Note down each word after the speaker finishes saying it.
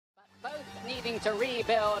needing to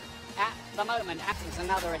rebuild at the moment. As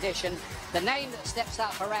another addition, the name that steps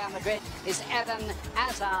up for Real Madrid is Eden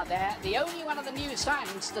Hazard there, the only one of the new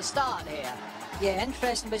signings to start here. Yeah,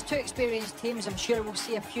 interesting, but it's two experienced teams. I'm sure we'll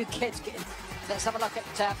see a few kids getting... Let's have a look at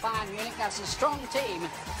Bayern Munich. That's a strong team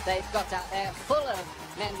they've got out there, full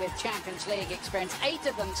of men with Champions League experience. 8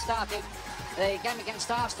 of them started the game against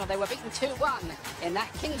Arsenal. They were beaten 2-1 in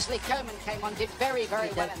that. Kingsley Coman came on, did very, very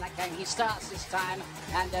well in that game. He starts this time,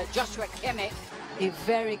 and Joshua Kimmich. A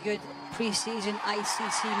very good pre-season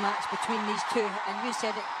ICC match between these two, and you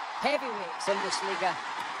said it, heavyweights. Bundesliga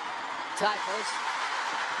titles.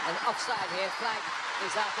 And offside here, flag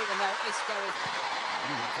is up, even though Isco is...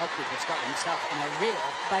 Goalkeeper's got himself in a real,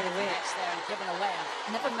 by the way, yes, there and given away.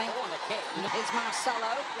 Never mind. Corner kick. Here's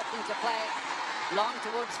Marcelo looking to play long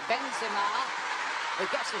towards Benzema, who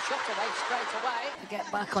gets the shot away straight away. Get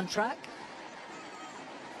back on track.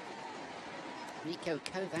 Niko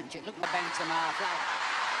Kovac, look at the Benzema flag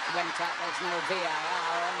went up. There's no VAR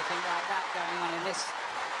or anything like that going on in this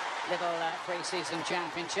little pre-season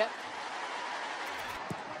championship.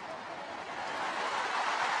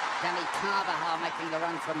 Danny Carvajal making the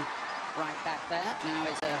run from right back there. Now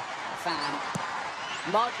is a fan.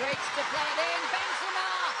 Modric to play it in. Benzema!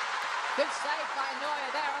 Good save by Neuer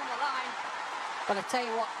there on the line. But I tell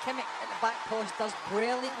you what, Kimmich at the back post does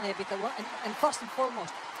brilliantly, because, and first and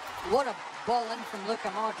foremost, what a ball in from Luka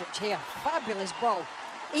Modric here. Fabulous ball.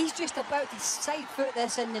 He's just about to side foot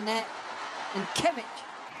this in the net. And Kimmich.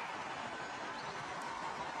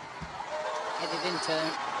 Headed into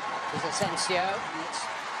Asensio. And it's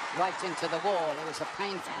right into the wall. It was a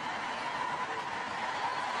painful.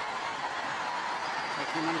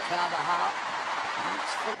 Taking on Carvajal.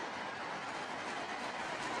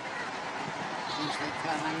 Usually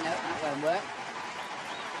Coman, no, that won't work.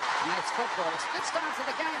 Nice football. It's a good start to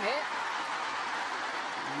the game here.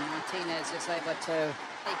 And Martinez is able to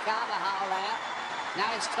take Carvajal there.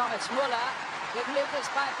 Now it's Thomas Müller. Good movers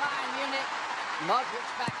by Bayern Munich. Modric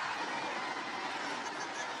back.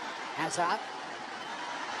 Hazard.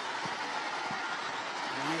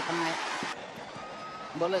 By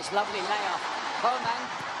Muller's lovely layoff. Coleman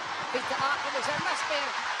beat the arc with his own. Must be.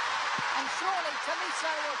 And surely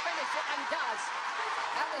Tolisso will finish it, and does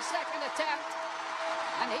at the second attempt.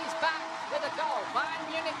 And he's back with a goal. Bayern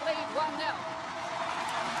Munich lead 1-0.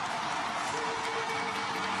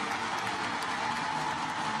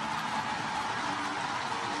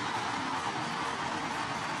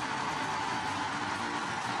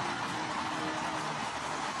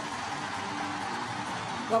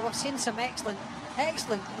 Well, we've seen some excellent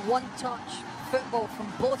one-touch football from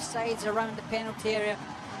both sides around the penalty area.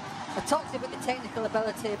 I talked about the technical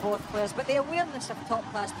ability of both players, but the awareness of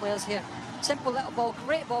top-class players here. Simple little ball,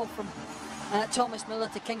 great ball from Thomas Müller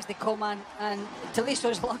to Kingsley Coman, and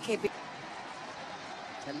Tolisso's lucky.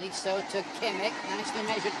 Tolisso to Kimmich, nicely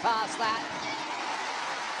measured past that.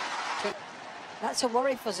 That's a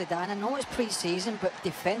worry for Zidane. I know it's pre-season, but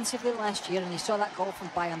defensively last year, and you saw that goal from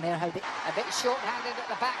Bayern there, how they... A bit short-handed at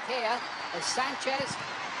the back here, as Sanchez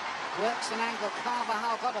works an angle.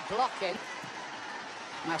 Carvajal got a block in.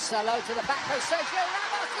 Marcelo to the back post. Sergio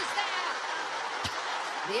Ramos is there!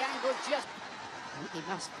 The angle just... I think he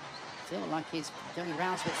must feel like he's doing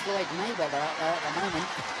rounds with Floyd Mayweather out there at the moment.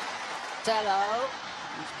 Marcelo,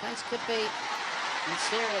 his place could be in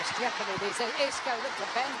serious jeopardy. He says Isco looked to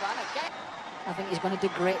bend one again. I think he's going to do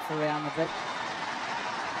great for Real Madrid.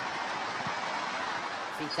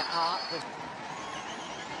 Peter Art with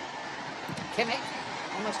Kimmich,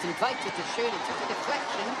 almost invited to shoot. It took a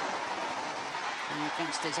deflection. And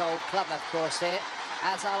against his old club, of course, here.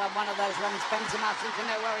 Hazard on one of those runs. Benzema seemed to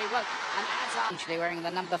know where he was. And Hazard actually wearing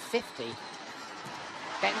the number 50.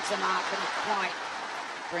 Benzema couldn't quite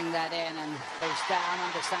bring that in and goes down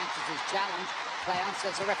under Sanchez's challenge. Play on,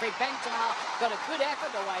 says the referee. Benzema got a good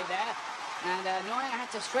effort away there. And Neuer had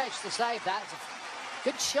to stretch to save that. It's a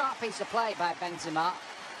good, sharp piece of play by Benzema.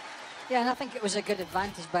 Yeah, and I think it was a good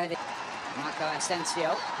advantage by the... Marco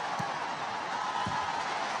Asensio.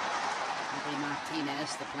 Maybe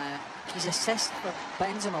Martinez, the player. His assist for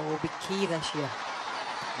Benzema will be key this year.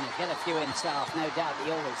 And he'll get a few himself, no doubt he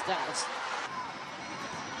always does.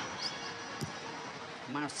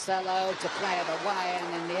 Marcelo to play it away,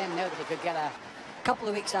 and in the end, nobody could get a... A couple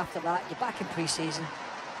of weeks after that, you're back in pre-season.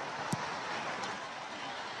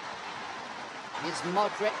 Here's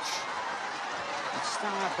Modric, the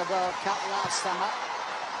star of the World Cup last summer.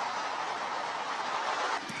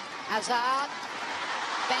 Hazard,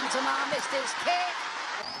 Benzema missed his kick.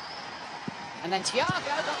 And then Thiago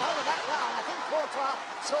got hold of that well. I think Courtois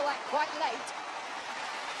saw that quite late.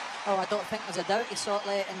 Oh, I don't think there's a doubt he saw it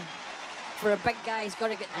late, and for a big guy, he's got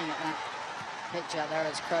to get... At that. pitch out there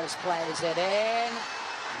as Kroos plays it in.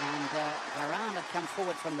 And Varane had come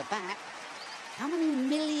forward from the back. How many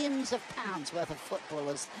millions of pounds worth of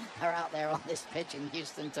footballers are out there on this pitch in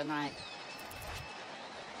Houston tonight?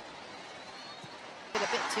 A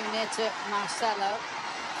bit too near to Marcelo.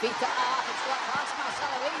 Feet to Art, it's got past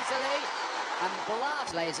Marcelo easily. And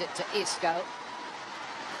Blas lays it to Isco.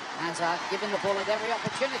 Hazard giving the ball at every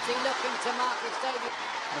opportunity, looking to Marcus Davies.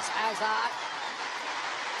 As Hazard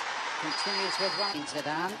continues with running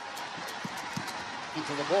Zidane.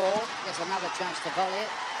 Into the wall, there's another chance to volley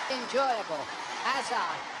it. Enjoyable.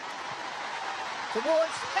 Hazard.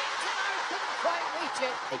 Towards Benzema, couldn't quite reach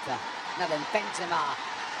it. Now then, Benzema.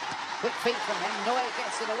 Quick feet from him, Neuer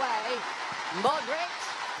gets it away. Modric.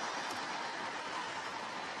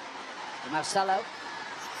 Marcelo.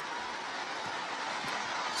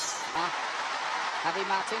 Javi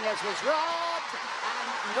Martinez was robbed, and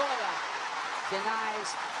Neuer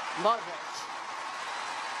denies Modric.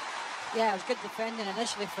 Yeah, it was good defending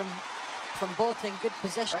initially from both in good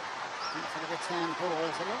position. For the return ball,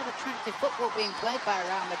 there's a lot of attractive football being played by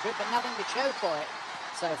Real Madrid, but nothing to show for it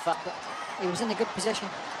so far. But he was in a good position.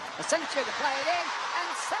 Asensio to play it in, and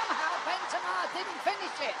somehow Benzema didn't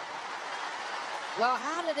finish it. Well,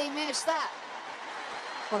 how did he miss that?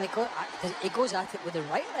 Well, he goes at it with the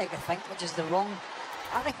right leg, I think, which is the wrong.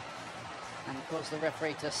 I think. And of course, the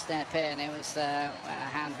referee to step in. It was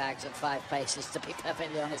handbags at 5 paces, to be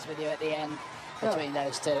perfectly honest with you, at the end between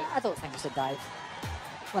those two. I don't think it's a dive.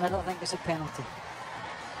 Well, I don't think it's a penalty.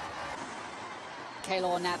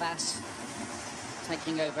 Keylor Navas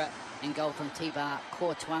taking over in goal from Thibaut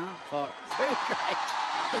Courtois for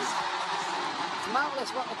It's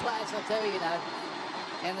marvellous what the players will do, you know,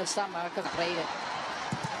 in the summer. Completed.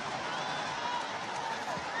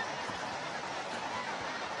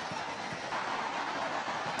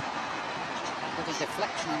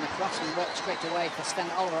 Deflection on the cross and worked straight away for Sven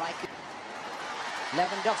Ulreich.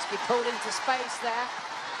 Lewandowski pulled into space there.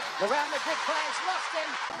 The Real Madrid players lost him.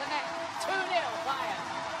 The net 2-0 Bayern.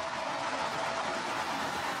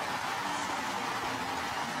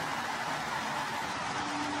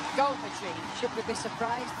 Goal machine. Should we be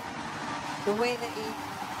surprised? The way that he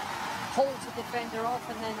holds the defender off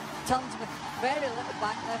and then turns with very little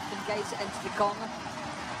back left and guides it into the corner.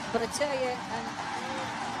 But I tell you,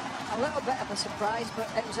 a little bit of a surprise, but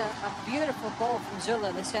it was a beautiful ball from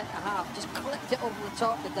Zula, the centre-half. Just clipped it over the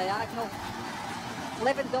top, the diagonal.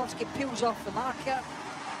 Lewandowski peels off the marker.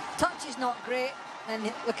 Touch is not great, and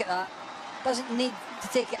look at that. Doesn't need to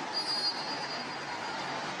take it.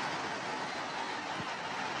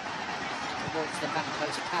 Towards the back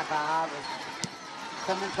post, Pavard.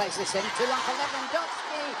 Come and place this in. Too long for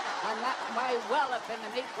Lewandowski, and that may well have been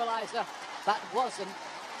an equaliser, but wasn't.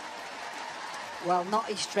 Well, not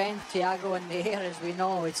his strength, Thiago, in the air, as we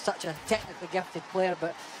know. He's such a technically gifted player,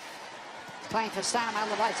 but playing for Sam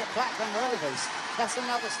Allardyce at Blackburn Rovers. That's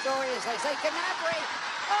another story, as they say. Gnabry!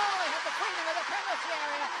 Oh, he had the freedom of the penalty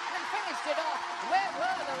area and finished it off. Where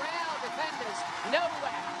were the Real defenders?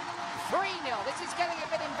 Nowhere. 3-0. This is getting a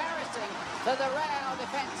bit embarrassing for the Real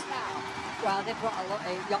defence now. Well, they brought a lot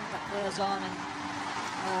of younger players on, and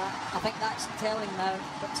I think that's telling now.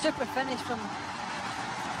 But super finish from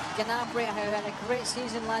Gnabry, who had a great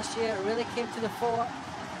season last year, really came to the fore.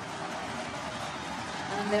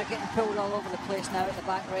 And they're getting pulled all over the place now at the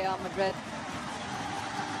back, Real Madrid.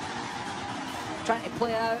 Trying to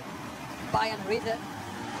play out. Bayern read it.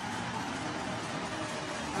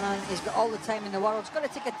 And he's got all the time in the world. He's got to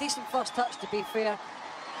take a decent first touch, to be fair.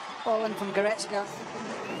 Ball in from Goretzka.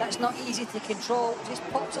 That's not easy to control. Just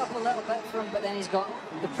pops up a little bit for him, but then he's got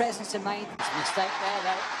the presence of mind. Mistake there,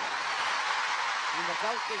 though. And the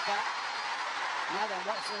goalkeeper. Now then,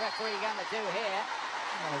 what's the referee going to do here?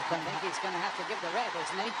 I think he's going to have to give the red,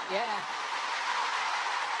 isn't he? Yeah.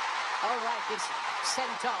 All right, he's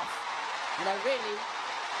sent off. And there really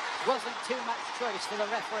wasn't too much choice for the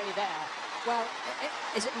referee there. Well,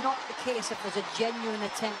 is it not the case if there's a genuine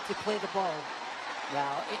attempt to play the ball?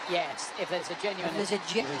 Well, yes, if there's a genuine... He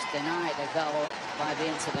was denied a goal by the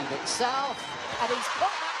incident itself. And he's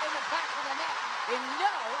put that in the back of the net in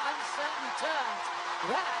no uncertain terms.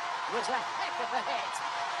 That was a heck of a hit.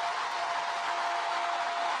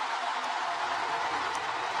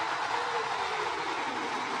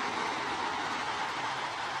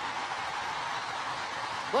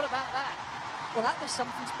 What about that? Well, that was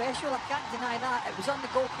something special. I can't deny that. It was on the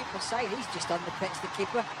goalkeeper's side. He's just on the pitch, the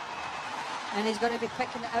keeper. And he's going to be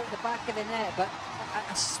picking it out the back of the net. But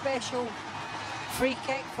a special free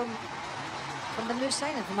kick from the new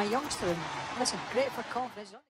signing, from a youngster. And listen, great for confidence.